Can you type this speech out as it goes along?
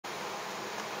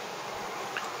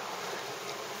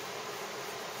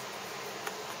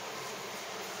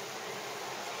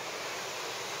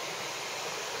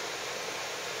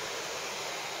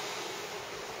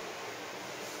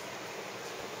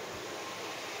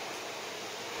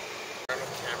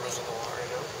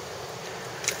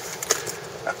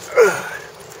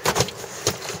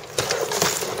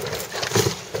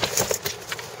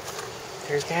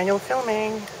Daniel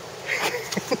filming.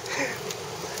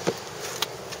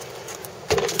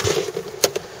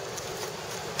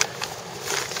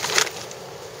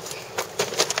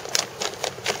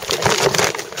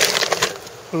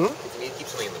 If you need to keep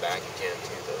something in the back, you can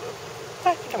too, though.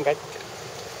 I think I'm good.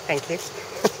 Thank you.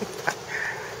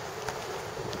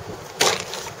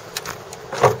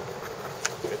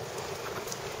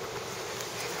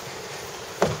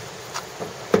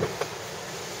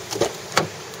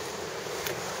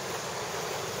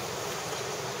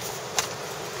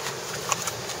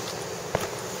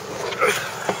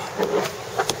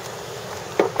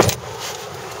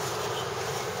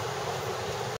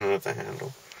 With the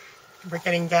handle. We're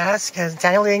getting gas because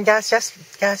Daniel didn't gas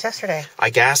yesterday. I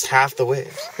gassed half the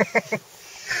waves.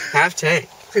 Half tank.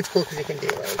 It's cool because you can do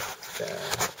like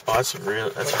Oh, that's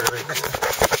really cool.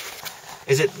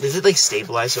 Is it like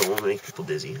stabilized so it won't make people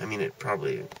dizzy? I mean, it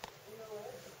probably.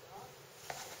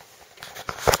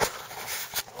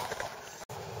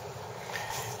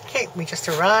 Okay, we just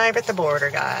arrived at the border,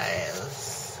 guys.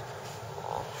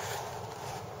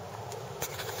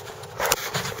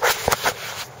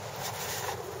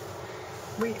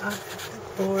 We are at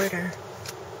the border.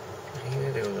 What are you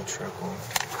gonna do with the truck on?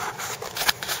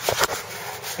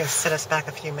 Gonna set us back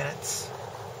a few minutes.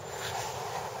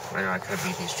 I know I could have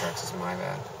beat these trucks. It's my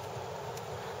bad.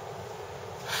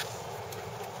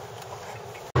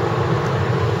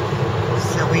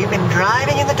 So we've been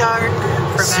driving in the dark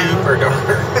for Super dark.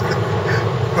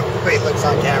 Wait, looks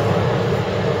on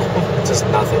camera. Just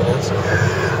nothingness.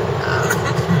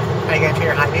 Are you gonna turn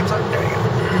your high beams on? There you go.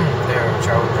 There,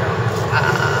 traveling down.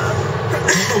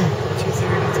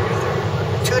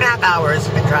 2:30, 2.5 hours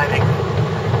we've been driving.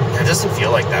 It doesn't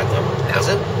feel like that though, does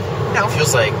it? No. It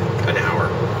feels like an hour.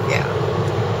 Yeah.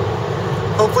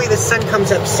 Hopefully the sun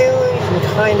comes up soon. You can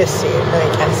kind of see it. But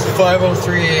I can't see it.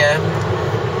 5:03 a.m.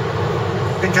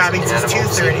 Been driving since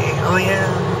 2:30. Oh yeah.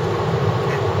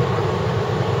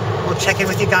 We'll check in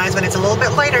with you guys when it's a little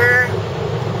bit later.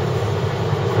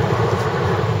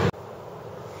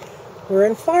 We're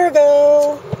in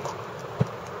Fargo.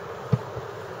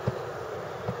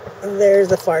 There's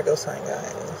the Fargo sign,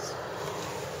 guys.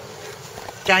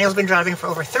 Daniel's been driving for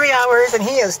over 3 hours and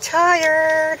he is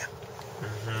tired.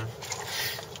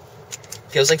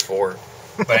 Feels like 4.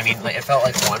 But I mean, like, it felt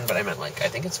like 1, but I meant like, I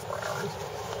think it's 4 hours.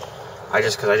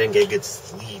 Because I didn't get good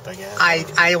sleep, I guess. I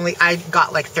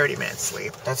got like 30 minutes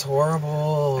sleep. That's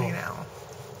horrible. I know.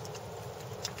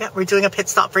 Yeah, we're doing a pit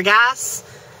stop for gas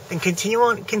and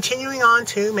continuing on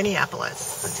to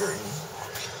Minneapolis. A journey.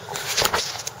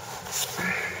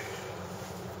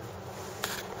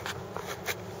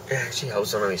 It actually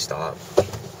helps when we stop.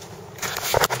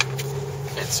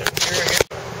 It's so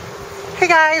Hey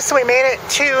guys, so we made it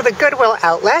to the Goodwill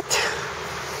outlet.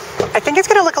 I think it's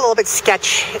gonna look a little bit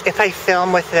sketch if I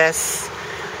film with this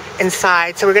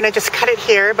inside, so we're gonna just cut it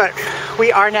here, but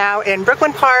we are now in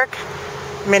Brooklyn Park,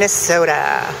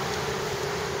 Minnesota.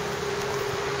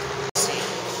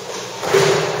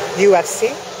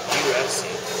 UFC? UFC.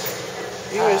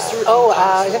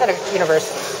 Isn't that a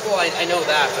university? Well, I know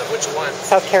that, but which one?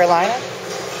 South Carolina?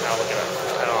 I'll look it up.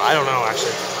 I don't know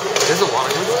actually. There's a lot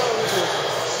of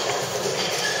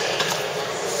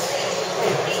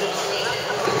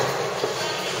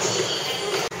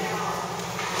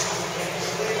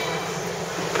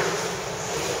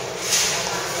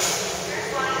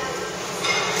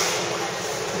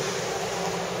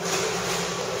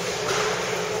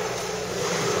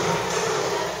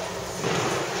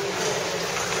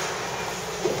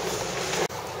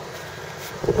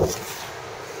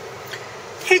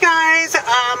Hey guys,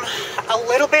 a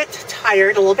little bit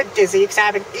tired, a little bit dizzy because I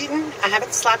haven't eaten, I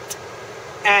haven't slept,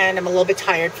 and I'm a little bit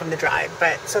tired from the drive,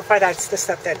 but so far that's the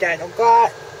stuff that Daniel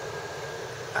got.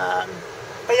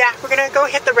 But yeah, we're gonna go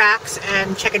hit the racks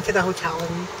and check into the hotel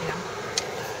and,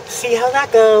 see how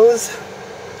that goes.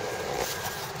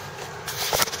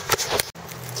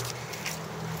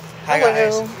 Hi Hello.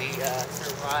 guys, we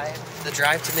survived the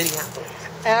drive to Minneapolis.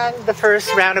 And the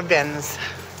first round of bins.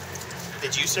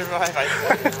 Did you survive? I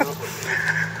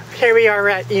Here we are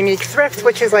at Unique Thrift,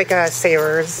 which is like a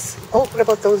Savers. Oh, what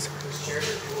about those?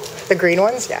 The green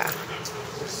ones? Yeah.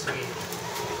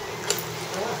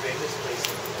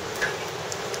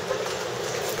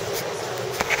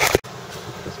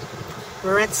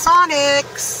 We're at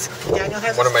Sonic's. Daniel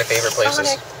has one of my favorite places.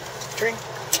 Sonic drink.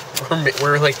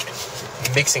 We're like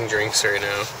mixing drinks right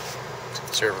now.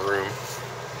 Serve a room.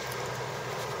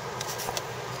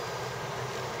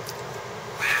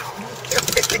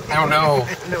 I don't know.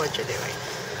 I don't know what you're doing.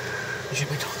 You should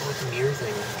be talking about the mirror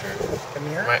thing after. The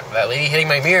mirror? That lady hitting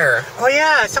my mirror. Oh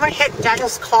yeah, someone hit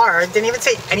Daniel's car. Didn't even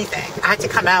say anything. I had to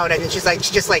come out, and she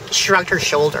just like shrugged her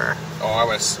shoulder. Oh, I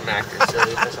would have smacked her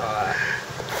silly if I saw that.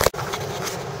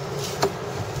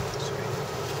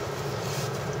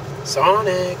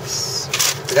 Sonics.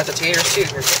 We got the taters too.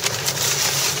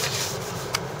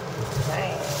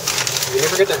 Nice. You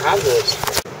never get to have this.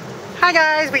 Hi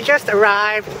guys, we just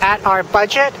arrived at our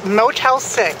budget Motel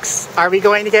 6. Are we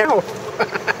going to get home?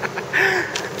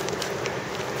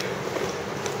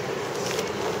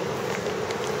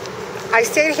 I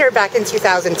stayed here back in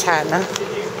 2010.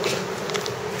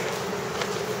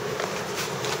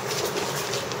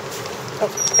 Oh,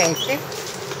 thank you.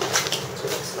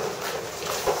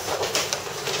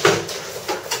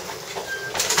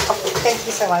 Oh, thank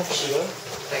you so much.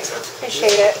 Thanks, sir.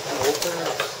 Appreciate it.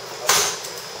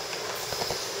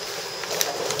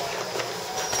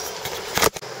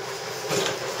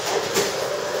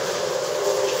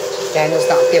 Daniel's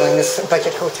not feeling this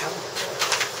budget hotel.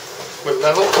 What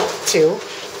level? 2.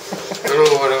 I don't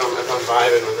know if I'm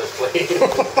vibing with this place.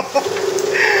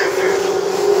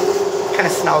 Kind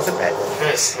of smells a bit.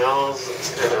 It smells. It's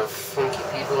kind of funky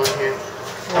people in here.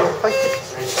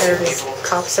 There's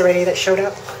cops already that showed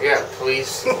up. Yeah,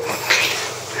 police.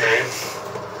 Nice.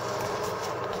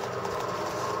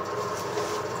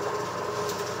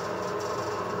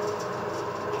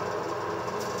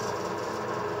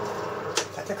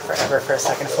 That took forever for a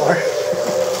second floor.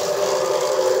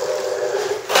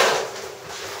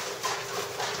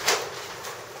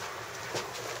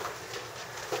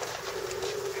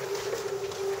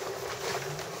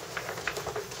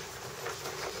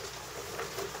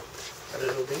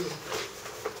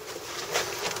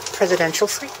 Presidential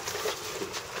suite.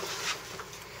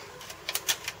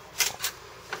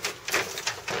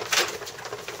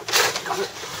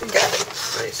 You got it.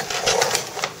 Nice.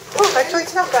 Oh, actually,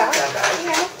 it's not bad. Not bad.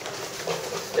 Yeah.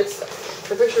 It's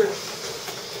the picture.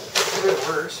 It's a bit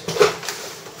worse.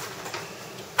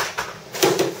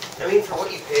 I mean, for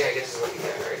what you pay, I guess is what you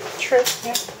get, right? True.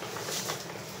 Yeah.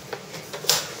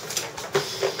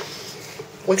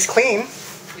 Looks clean.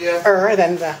 Yeah.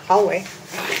 Than the hallway.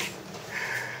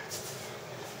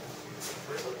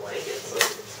 Where's the blankets?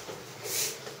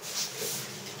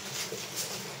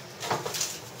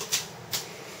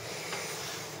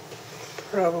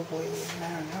 Probably, I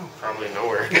don't know. Probably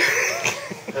nowhere.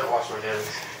 Gotta wash my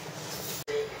hands.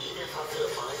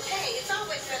 Hey, it's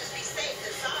always better to be safe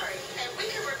than sorry. And we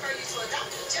can refer you to a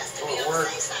doctor just to be on the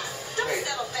safe side. Don't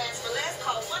settle fast for less.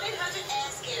 Call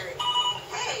 1-800-ASK-GARY.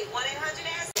 Hey,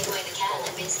 1-800-ASK. Anyway, the cat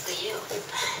and basically you.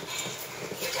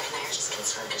 Your dad and I are just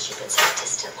concerned because you've been so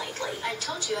distant lately. I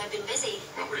told you I've been busy.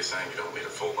 Nobody's saying you don't need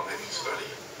a full mining study.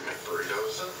 You make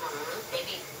burritos.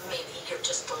 Maybe you're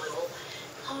just a little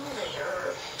lonely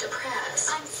or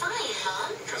depressed. I'm fine,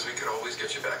 Mom. Because we could always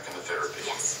get you back into therapy.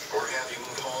 Yes. Or have you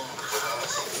move home with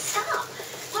us. Stop.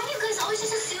 Why do you guys always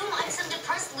just assume I'm some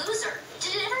depressed loser?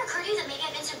 Did it ever occur to you that maybe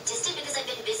I've been so distant because I've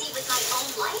been busy with my own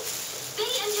life?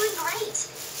 Maybe I'm doing great.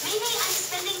 Maybe I'm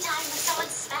spending time with someone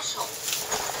special.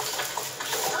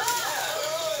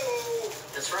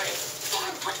 That's right.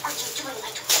 Dad, what are you doing?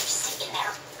 I told you to sit in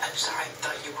there. I'm sorry, I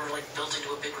thought you were like built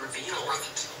into a big reveal. I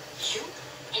wasn't. You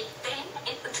and Ben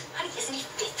and honey, isn't he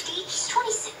 50? He's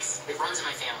 26. It runs in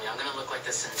my family. I'm gonna look like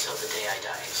this until the day I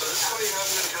die. So this is why you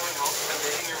haven't been coming home and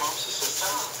dating your mom's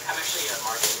assistant? I'm actually a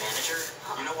marketing manager.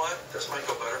 You know what? This might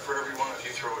go better for everyone if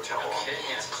you throw a towel on. Okay,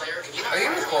 yeah. Claire, can you... Are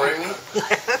you recording me?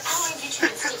 How are you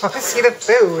trying to I want to see the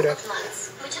food.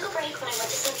 months? We took a break when I went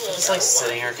to San Diego. Just like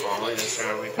sitting here calmly, just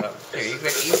trying to wake up. Here, you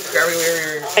grab me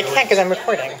where you're... I can't because I'm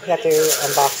recording. You have to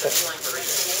unbox it.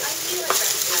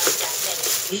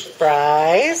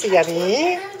 Fries,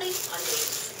 yummy.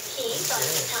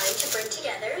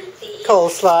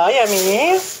 Coleslaw,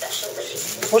 yummy.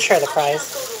 We'll share the fries.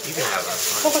 You can have that.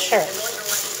 We'll share it.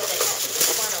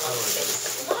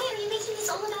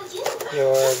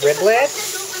 Your riblet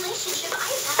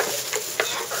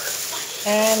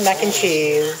and mac and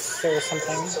cheese or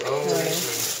something. These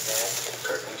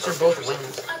are both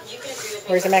wings.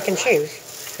 Where's the mac and cheese?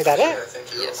 Is that I it? think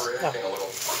you're Yes. overreacting a little.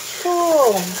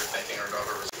 Cool. I think our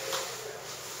daughter was...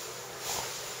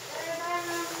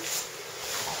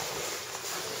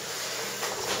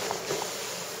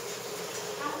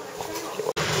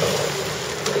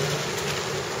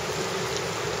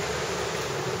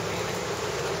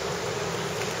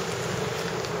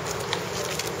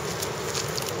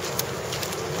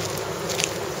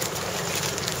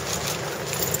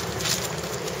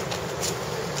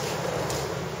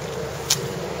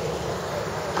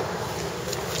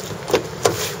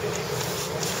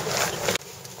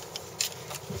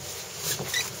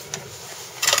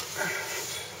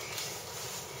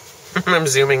 I'm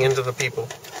zooming into the people.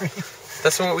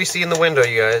 That's what we see in the window,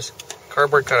 you guys.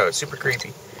 Cardboard cutout, super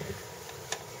creepy.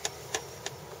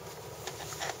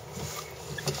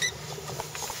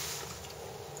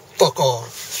 Fuck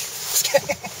off.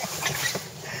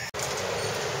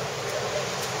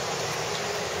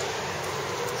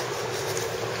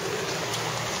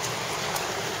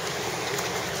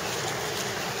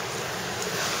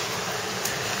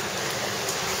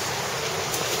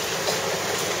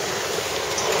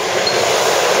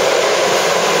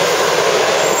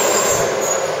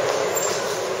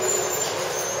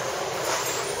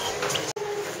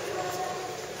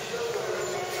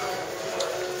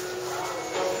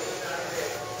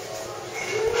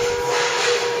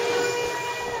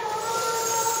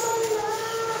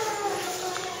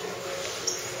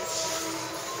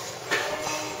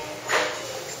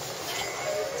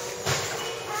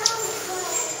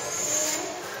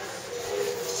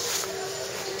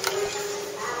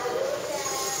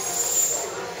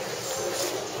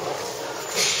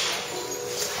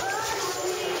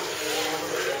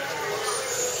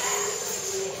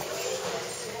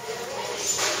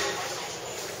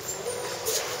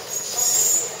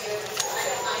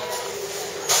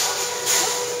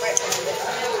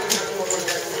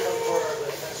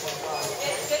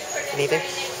 Anything?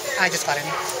 I just got in.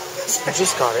 You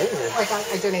just got in?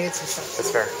 I donated some stuff.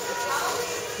 That's fair.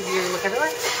 Did you look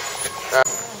everywhere?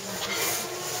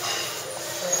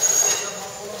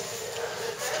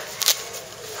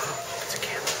 It's a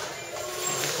camera.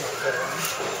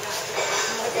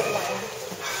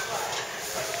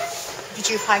 Did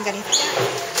you find anything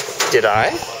yet? Did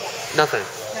I? Nothing.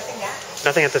 Nothing yet.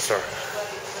 Nothing at the store.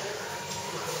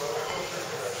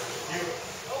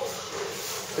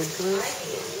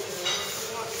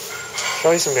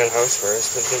 Probably some good house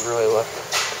first, but it didn't really look.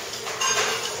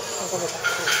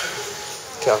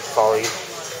 Okay, I'll follow you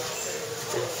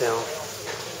and film.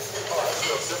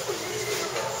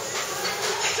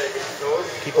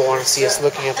 People want to see us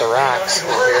looking at the racks. Oh,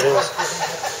 here it is.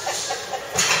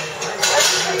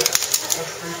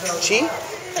 Chi?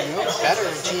 No, better.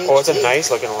 Oh, it's a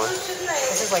nice looking one.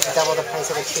 This is like double the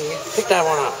price of a tea. Pick that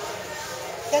one up.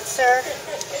 Yes, sir.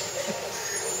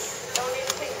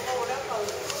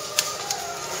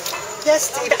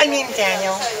 Yes, dude. I mean,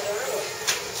 Daniel.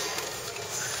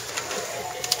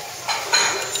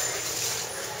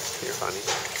 You're funny.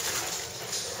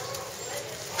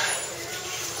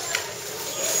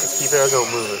 Let's keep it or go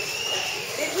move it.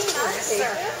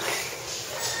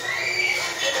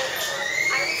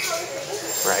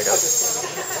 Right up.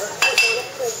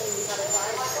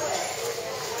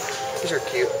 These are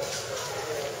cute.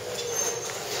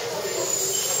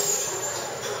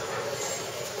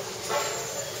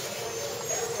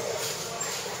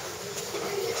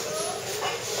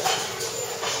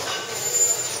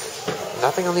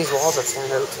 Nothing on these walls that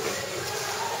stand out to me.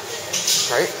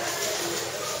 Right?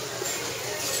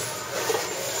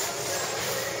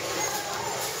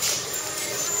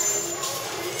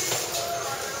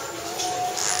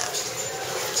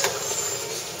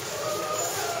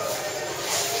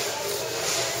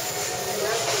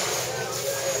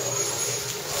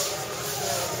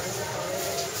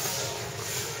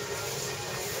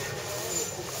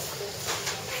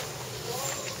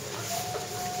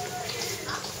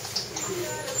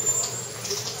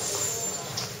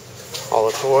 All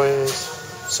the toys,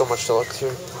 so much to look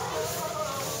through.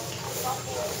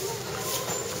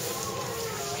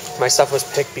 My stuff was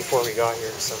picked before we got here,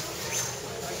 so.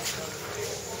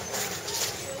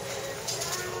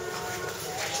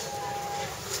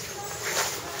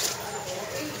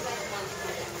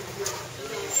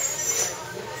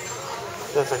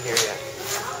 Nothing here yet.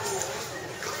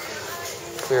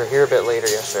 We were here a bit later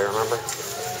yesterday, remember?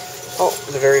 Oh,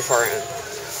 the very far end.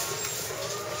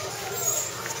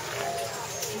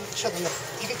 Show them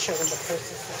you can show them the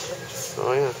purses section.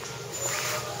 Oh yeah.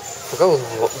 Look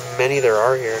how many there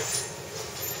are here.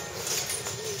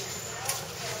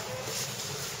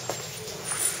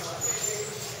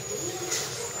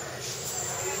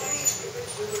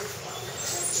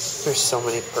 There's so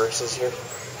many purses here.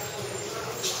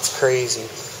 It's crazy.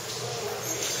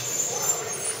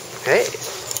 Hey.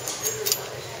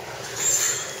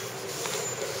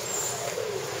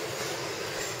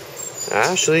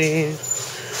 Ashley.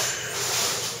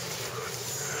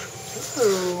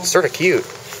 Ooh. Sort of cute.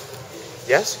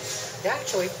 Yes? Yeah,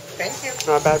 actually. Thank you.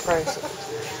 Not a bad price.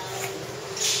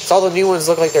 It's all the new ones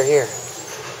look like they're here.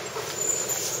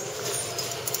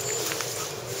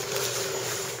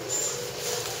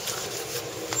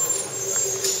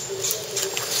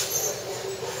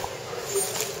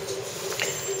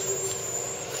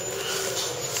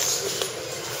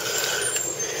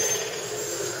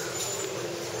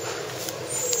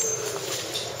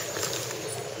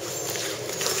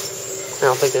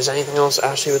 don't think there's anything else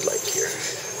Ashley would like here.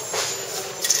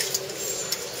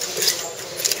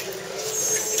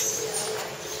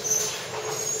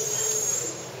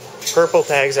 Purple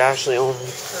tags Ashley only.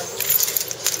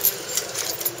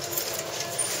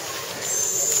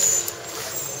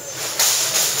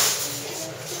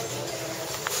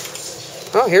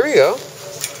 Oh, here we go.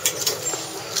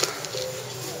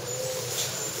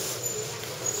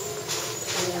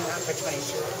 Not for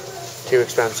 22. Too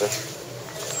expensive.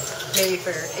 Maybe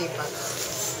for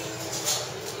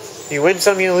 $8. You win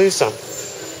some, you lose some.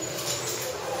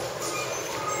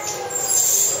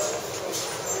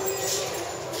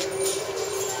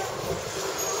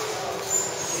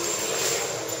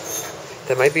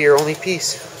 That might be your only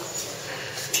piece.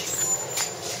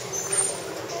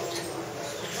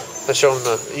 Let's show them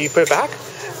the. You put it back?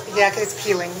 Yeah, because it's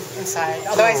peeling inside.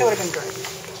 Otherwise, it would have been good.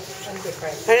 Good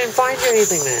price. I didn't find you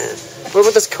anything, man. What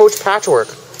about this Coach patchwork?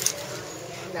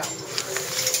 No.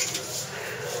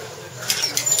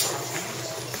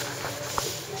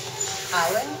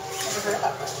 Island? Never heard of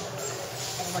that one.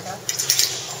 Oh my god.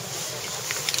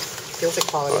 Feels like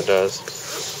quality. Oh, it does.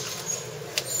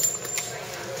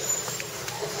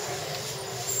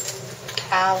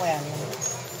 Allen.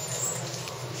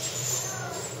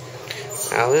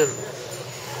 Alan.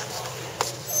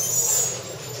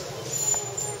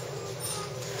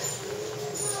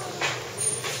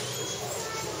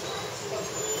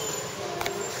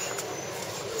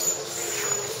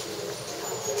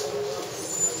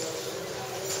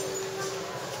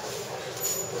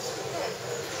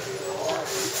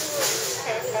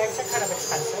 Bags are kind of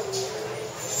expensive.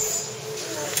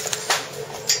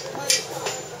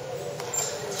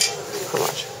 How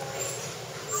much?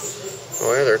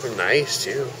 Oh yeah, they're nice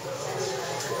too.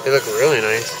 They look really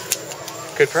nice.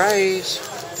 Good price.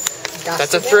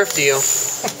 That's a thrift deal.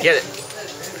 Get it.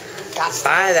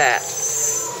 Buy that.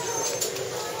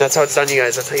 That's how it's done, you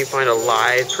guys. That's how you find a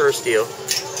live purse deal.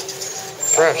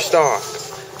 Fresh stock.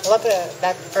 I love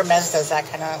that Hermes does that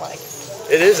kind of like.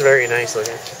 It is very nice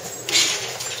looking.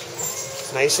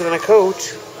 It's nicer than a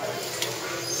Coach.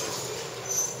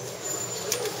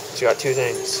 So you got two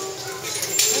things.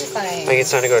 Fine. I think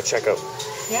it's time to go to checkout.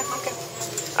 Yeah, okay.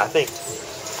 I think.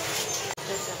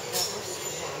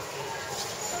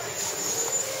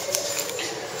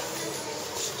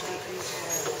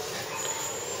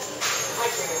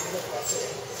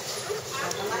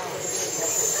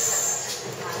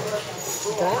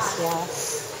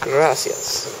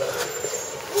 Gracias.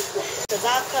 Because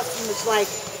our customers like,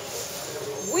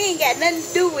 we ain't got nothing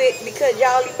to do with it because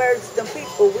y'all emerged them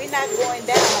people. We're not going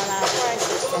down on our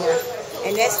prices.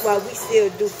 And that's why we still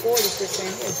do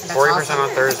 40% here. 40% on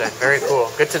Thursday. Very cool.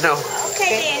 Good to know.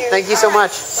 Okay, then. Thank you so All right.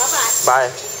 much. Bye-bye.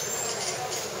 Bye.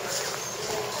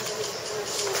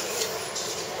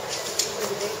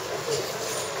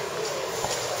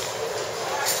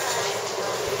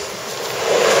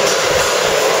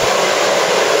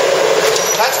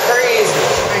 That's crazy.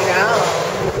 I know.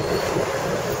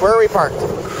 Where are we parked? Yeah,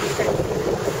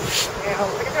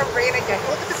 look at the rain again.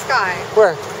 Look at the sky.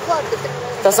 Where? Look, it's gonna rain.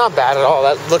 That's not bad at all.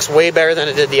 That looks way better than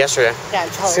it did yesterday. Yeah, I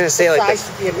was gonna say like this.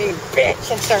 Be a mean bitch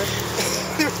and start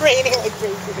raining like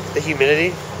crazy. the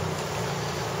humidity.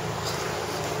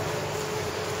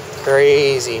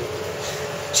 Crazy.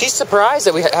 She's surprised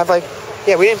that we have like,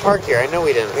 yeah, we didn't park here. I know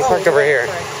we didn't. We parked over here.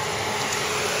 Sorry.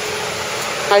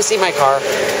 I see my car.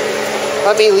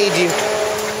 Let me lead you.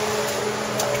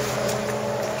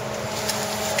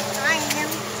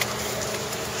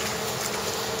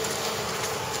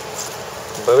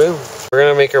 Boom. We're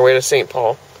gonna make our way to St.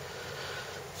 Paul.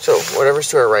 So whatever's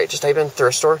to our right, just type in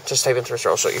thrift store. Just type in thrift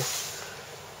store. I'll show you.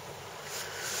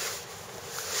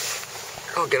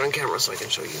 I'll get on camera so I can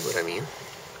show you what I mean.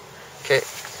 Okay,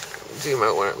 zoom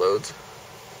out when it loads.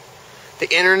 The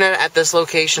internet at this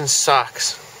location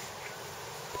sucks.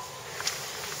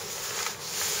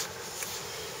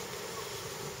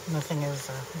 Nothing is,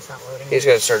 it's not loading. You just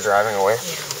gotta start driving away.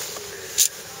 Yeah.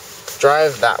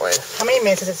 Drive that way. How many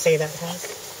minutes does it say that it has?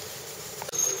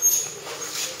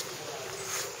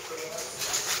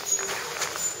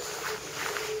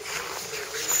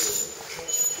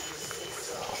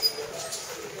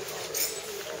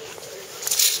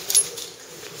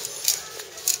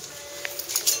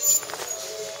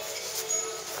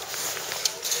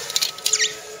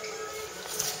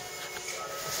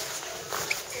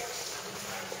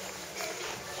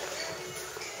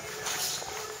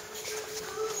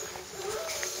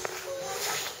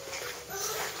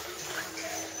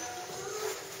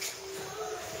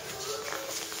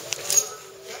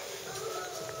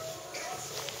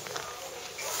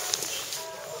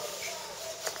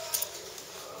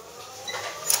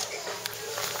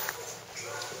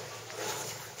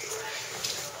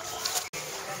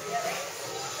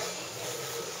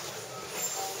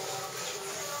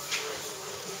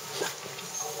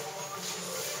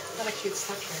 cute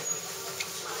stuff here.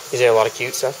 Is there a lot of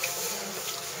cute stuff?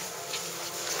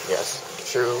 Yes,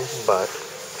 true, but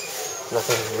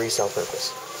nothing resale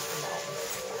purpose.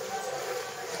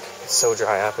 It's so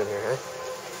dry up in here, huh?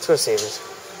 Let's go to Savers.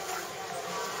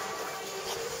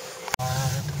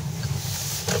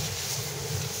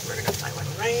 We're gonna find one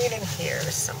right in here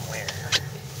somewhere.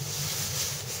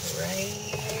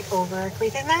 Right over. Can we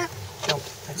get in there? No,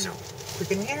 that's no. We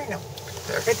get in here? No.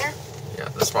 There. Right there? Yeah,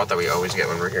 the spot that we always get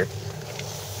when we're here.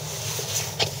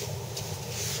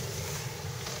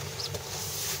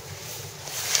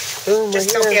 Boom, Just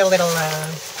don't get a little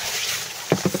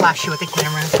flashy with the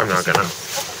camera. I'm not gonna.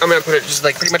 I'm gonna put it just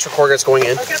like pretty much record it's going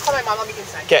in. I was gonna call my mom. I'll be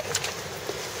inside. Okay.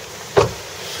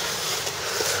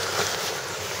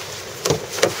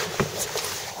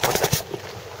 What's that?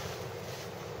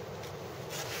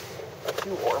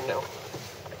 Too warm now.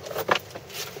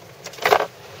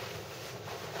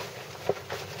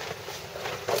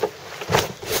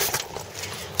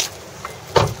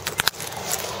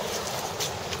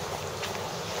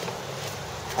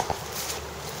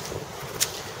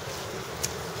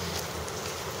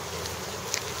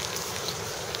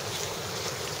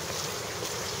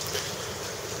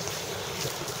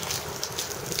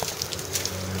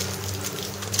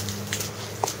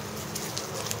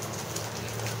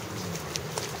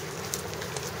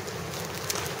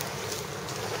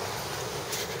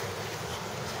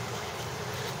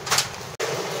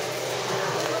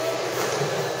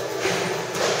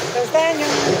 There's Daniel.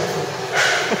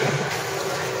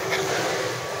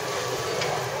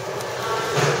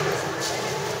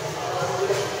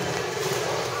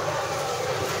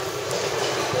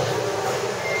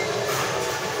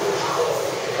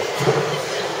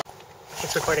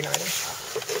 It's recording already.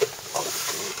 Oh,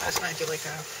 that's not do like a.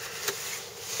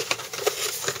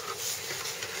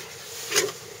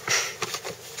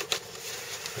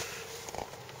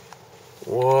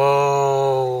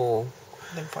 Whoa.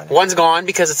 One's gone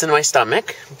because it's in my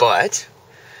stomach, but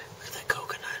look at that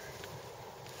coconut.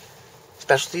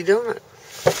 Specialty donut.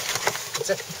 That's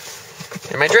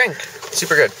it. And my drink.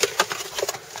 Super good.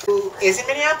 Who is in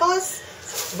Minneapolis?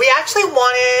 We actually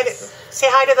wanted say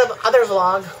hi to the other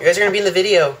vlog. You guys are gonna be in the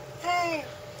video. Hey.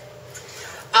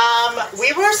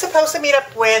 We were supposed to meet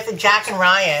up with Jack and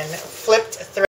Ryan, flipped thrift.